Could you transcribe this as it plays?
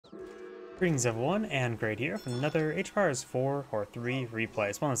Greetings everyone, and Great here for another HR's 4 or 3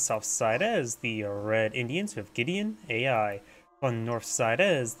 replays. On the south side is the Red Indians with GideonAI. On the north side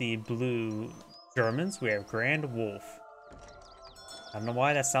is the Blue Germans, we have Grandwolf. I don't know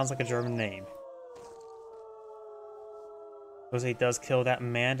why that sounds like a German name. Jose does kill that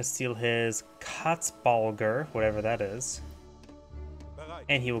man to steal his Katzbalger, whatever that is.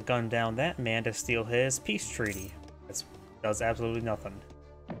 And he will gun down that man to steal his peace treaty. That does absolutely nothing.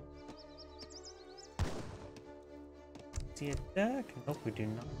 See a deck? Nope, we do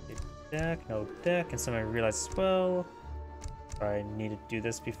not see a deck. No deck. And somebody realized as well. I need to do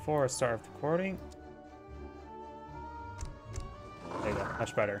this before I start recording. There you go,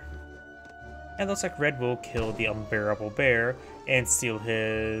 much better. And looks like Red will kill the unbearable bear and steal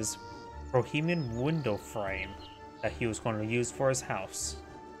his Bohemian window frame that he was going to use for his house.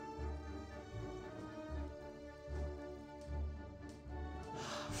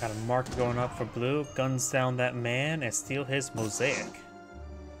 Got a mark going up for Blue, guns down that man and steal his mosaic.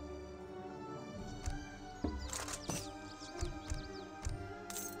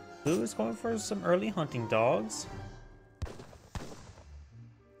 Blue is going for some early hunting dogs.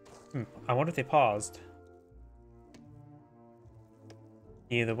 I wonder if they paused.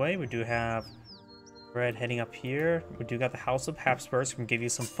 Either way, we do have Red heading up here. We do got the House of Habsburgs, who can give you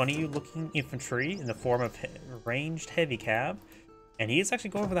some funny looking infantry in the form of ranged heavy cab. And he is actually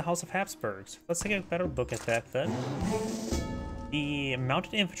going for the House of Habsburgs. Let's take a better look at that then. The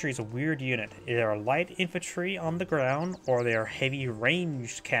mounted infantry is a weird unit. They are light infantry on the ground, or they are heavy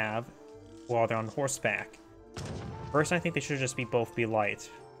ranged cav while they're on horseback. First, I think they should just both be light,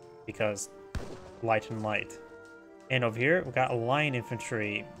 because light and light. And over here, we got a line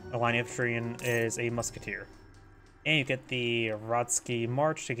infantry. A line infantry is a musketeer. And you get the Radsky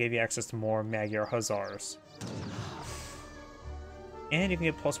March to give you access to more Magyar Hussars. And you can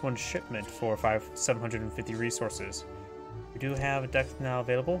get +1 shipment for 750 resources. We do have a deck now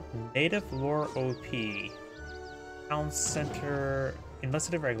available. Native Lore OP. Town Center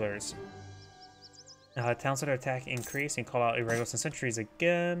Enlisted Irregulars. Town Center attack increase. You can call out irregulars and sentries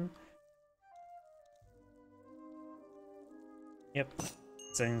again. Yep.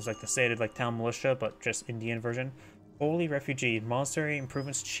 Seems like the stated like Town Militia, but just Indian version. Holy Refugee. Monastery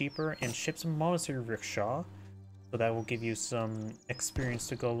improvements cheaper and ships a monastery rickshaw. So that will give you some experience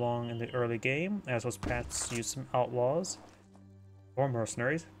to go along in the early game, as those pets use some outlaws or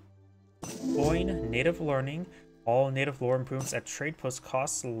mercenaries. Coin, native learning. All native lore improvements at trade posts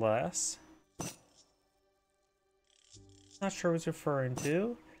cost less. Not sure what it's referring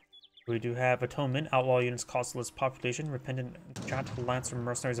to. We do have atonement. Outlaw units cost less population. Repentant giant lancer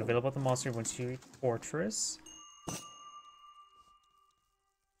mercenaries available at the monster once you reach fortress.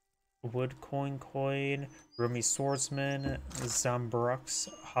 Wood coin, Rumi swordsman, Zambruks,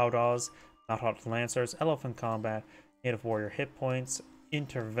 Howdahs, not hot lancers, elephant combat, native warrior hit points,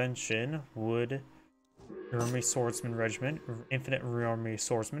 intervention, wood, Rumi swordsman regiment, infinite Rumi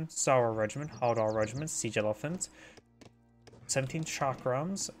swordsman, Sour regiment, Howdah regiment, siege elephant, 17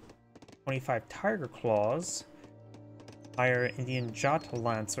 chakrams, 25 tiger claws, higher Indian Jat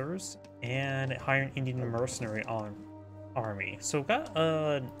lancers, and higher Indian mercenary army. So we've got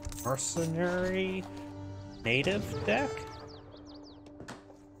a mercenary native deck.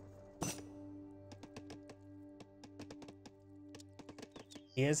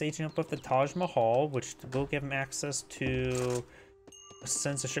 He is aging up with the Taj Mahal, which will give him access to a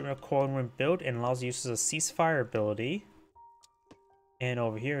sense of shipment of coin when built and allows use of a ceasefire ability. And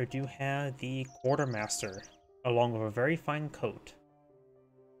over here we do have the Quartermaster, along with a very fine coat.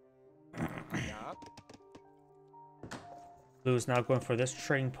 Blue is now going for this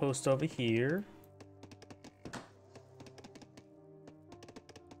trading post over here.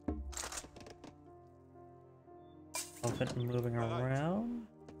 Elephant moving around.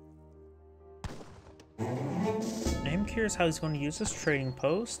 I'm curious how he's going to use this trading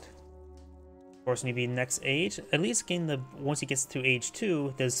post. Of course, need to be next age. At least gain once he gets to age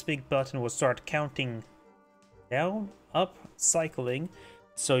 2, this big button will start counting down, up, cycling.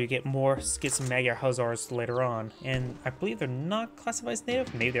 So you get some Magyar Hussars later on. And I believe they're not classified as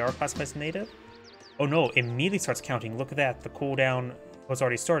native. Maybe they are classified as native. Oh no, it immediately starts counting. Look at that. The cooldown was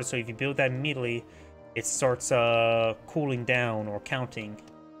already started. So if you build that immediately, it starts cooling down or counting.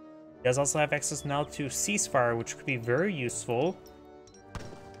 It does also have access now to ceasefire, which could be very useful.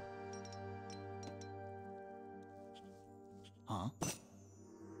 Huh?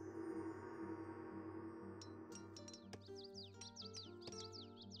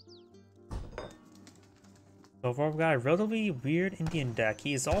 So far, we've got a relatively weird Indian deck.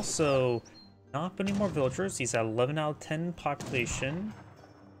 He is also not putting more villagers. He's at 11 out of 10 population.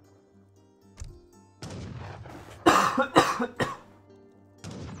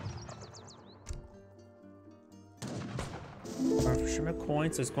 shipment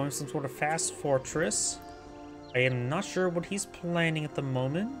coins, so he's going to some sort of fast fortress. I am not sure what he's planning at the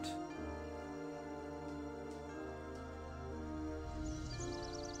moment.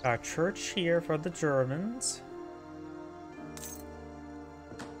 Got a church here for the Germans.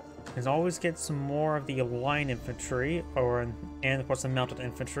 Can always get some more of the line infantry, and of course the mounted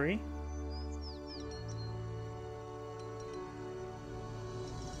infantry.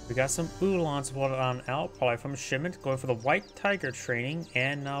 We got some Uhlans brought on out, probably from shipment, going for the White Tiger training,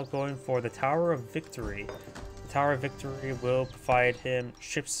 and now going for the Tower of Victory. The Tower of Victory will provide him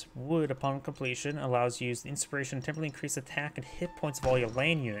ship's wood upon completion, allows you to use the inspiration to temporarily increase attack and hit points of all your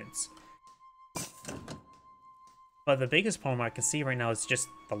land units. But the biggest problem I can see right now is just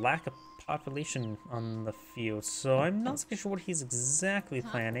the lack of population on the field, so I'm not so sure what he's exactly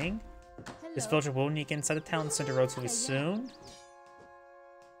planning. This villager will need to get inside the town center relatively soon.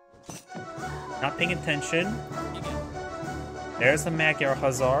 Not paying attention. There's the Magyar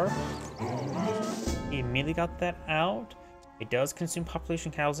Hussar. He immediately got that out. It does consume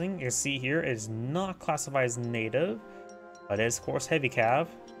population housing. You see here, it is not classified as native, but it is of course heavy cav,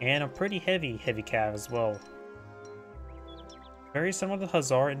 and a pretty heavy cav as well. Very similar to the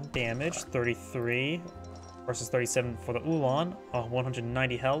Hussar in damage, 33 versus 37 for the Uhlan,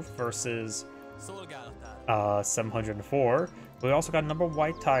 190 health versus 704. We also got a number of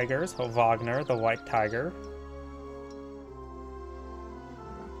White Tigers, Wagner, the White Tiger.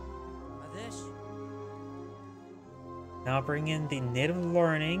 Now bring in the native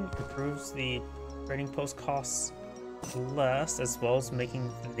learning, improves the trading post costs less, as well as making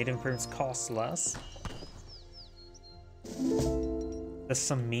the native improvements cost less. This is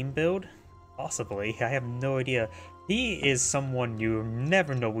some meme build? Possibly, I have no idea. He is someone you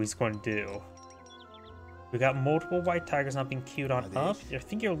never know what he's going to do. We got multiple White Tigers not being queued on up. I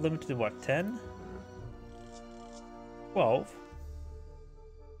think you're limited to what, 10? 12?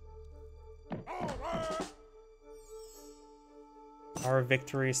 Our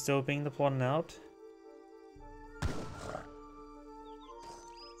victory is still being deployed out.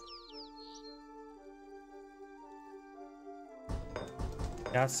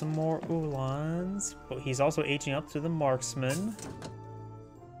 Got some more Uhlans, but he's also aging up to the marksman.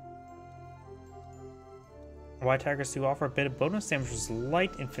 White Tigers do offer a bit of bonus damage with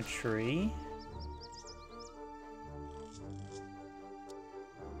light infantry.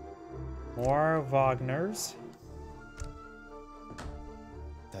 More Wagners.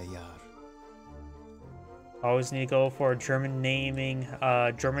 Always need to go for German named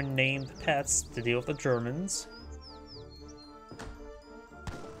pets to deal with the Germans.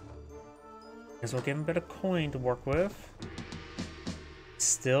 Guess we'll give him a bit of coin to work with.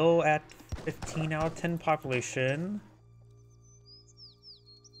 Still at 15 out of 10 population.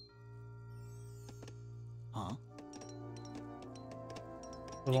 Huh?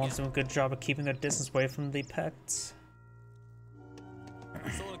 We want some good job of keeping their distance away from the pets.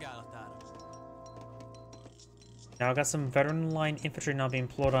 Now I got some veteran line infantry now being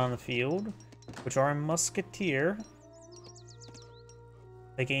employed on the field, which are a musketeer.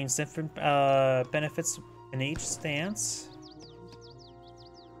 They gain different benefits in each stance.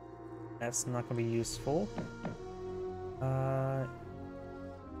 That's not going to be useful.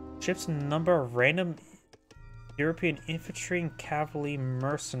 Ships a number of random European infantry and cavalry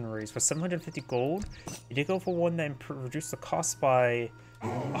mercenaries for 750 gold. You did go for one that reduced the cost by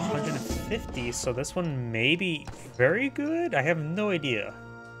 150, so this one may be very good? I have no idea.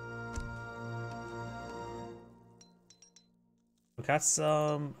 We got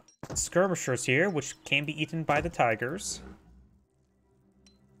some skirmishers here, which can be eaten by the tigers.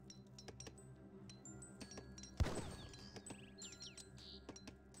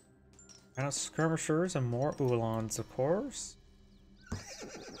 Now skirmishers and more Uhlans, of course.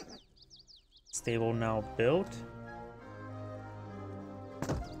 Stable now built.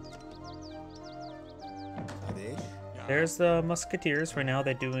 There's the musketeers. Right now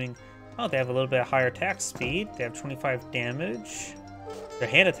they're doing... Oh, they have a little bit higher attack speed. They have 25 damage. Their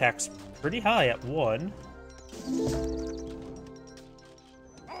hand attack's pretty high at 1.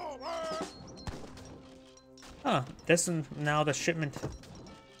 Huh, this is now the shipment...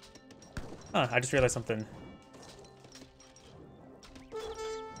 Huh, I just realized something.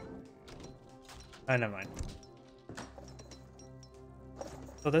 Oh, never mind.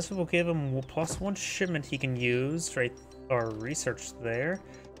 So this will give him +1 shipment he can use, right, or research there.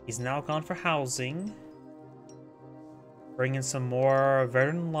 He's now gone for housing. Bring in some more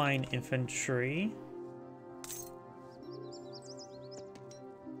veteran line infantry.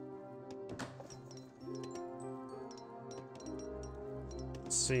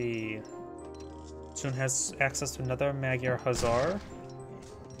 Let's see. Soon has access to another Magyar Hussar.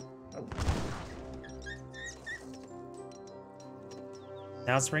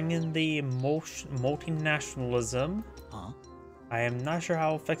 Now let's bring in the multinationalism. Huh? I am not sure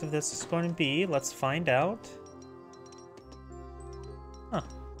how effective this is going to be. Let's find out. Huh.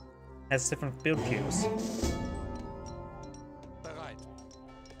 Has different build queues.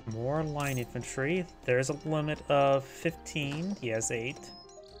 More line infantry. There's a limit of 15. He has 8.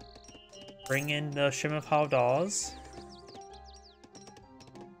 Bring in the Shim of Howdahs.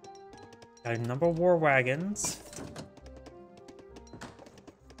 Got a number of war wagons.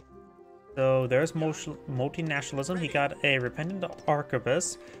 So there's multinationalism. He got a repentant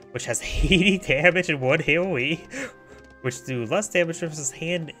arquebus, which has 80 damage and 1 AoE, which do less damage versus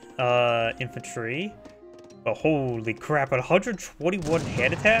hand infantry. But holy crap, 121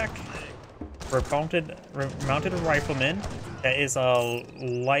 hand attack for a mounted rifleman. That is a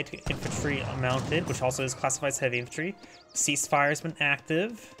light infantry mounted, which also is classified as heavy infantry. Ceasefire has been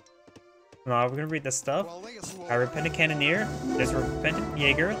active. Now we're gonna read this stuff. A repentant cannoneer. There's a repentant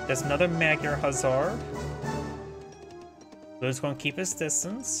Jaeger. There's another Magyar Hussar. Who's gonna keep his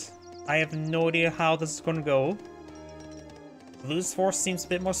distance. I have no idea how this is gonna go. Blue's force seems a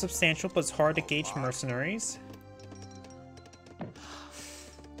bit more substantial, but it's hard to gauge mercenaries.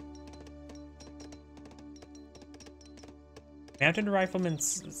 Mounted riflemen,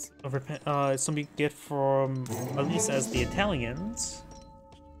 something you get from at least as the Italians.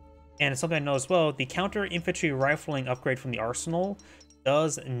 And something I know as well, the counter infantry rifling upgrade from the arsenal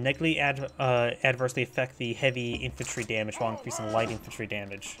does negatively adversely affect the heavy infantry damage while increasing light infantry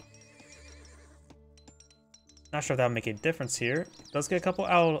damage. Not sure if that'll make a difference here. It does get a couple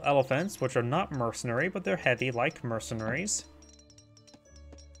elephants, which are not mercenary, but they're heavy like mercenaries.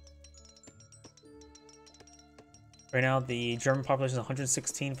 Right now, the German population is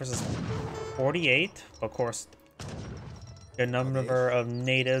 116 versus 48. Of course, a number of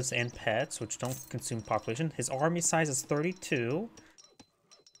natives and pets, which don't consume population. His army size is 32.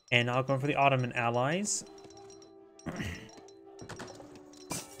 And now going for the Ottoman allies.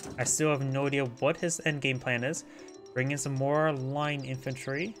 I still have no idea what his endgame plan is. Bring in some more line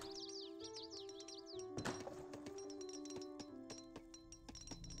infantry.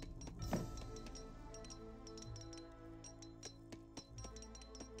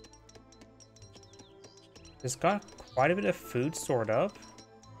 He's got quite a bit of food stored up.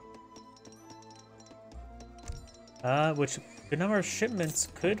 Which a good number of shipments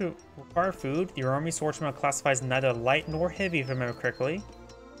could require food. Your army swordsman classifies neither light nor heavy, if I remember correctly.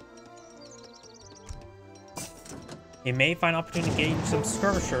 You may find opportunity to gain some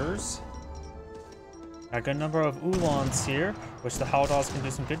skirmishers. A good number of Uhlans here, which the Howdahs can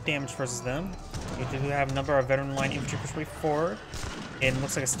do some good damage versus them. You do have a number of veteran line infantry push way forward. It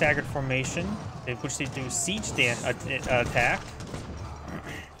looks like a staggered formation, in which they do siege attack.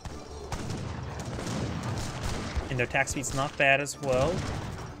 And their attack speed's not bad as well.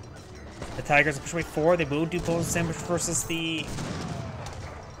 The Tigers push way forward. They will do bonus damage versus the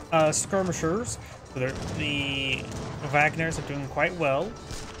skirmishers. So the Wagners are doing quite well.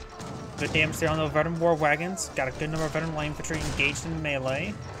 Good damage there on the veteran war wagons. Got a good number of veteran light infantry engaged in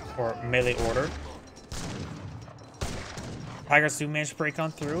melee, or melee order. Tigers do manage to break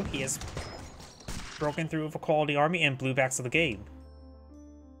on through. He has broken through with a quality army and blew back to the game.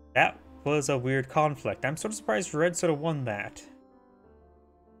 That was a weird conflict. I'm sort of surprised Red sort of won that.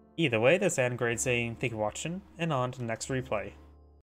 Either way, this is GideonAI saying thank you for watching, and on to the next replay.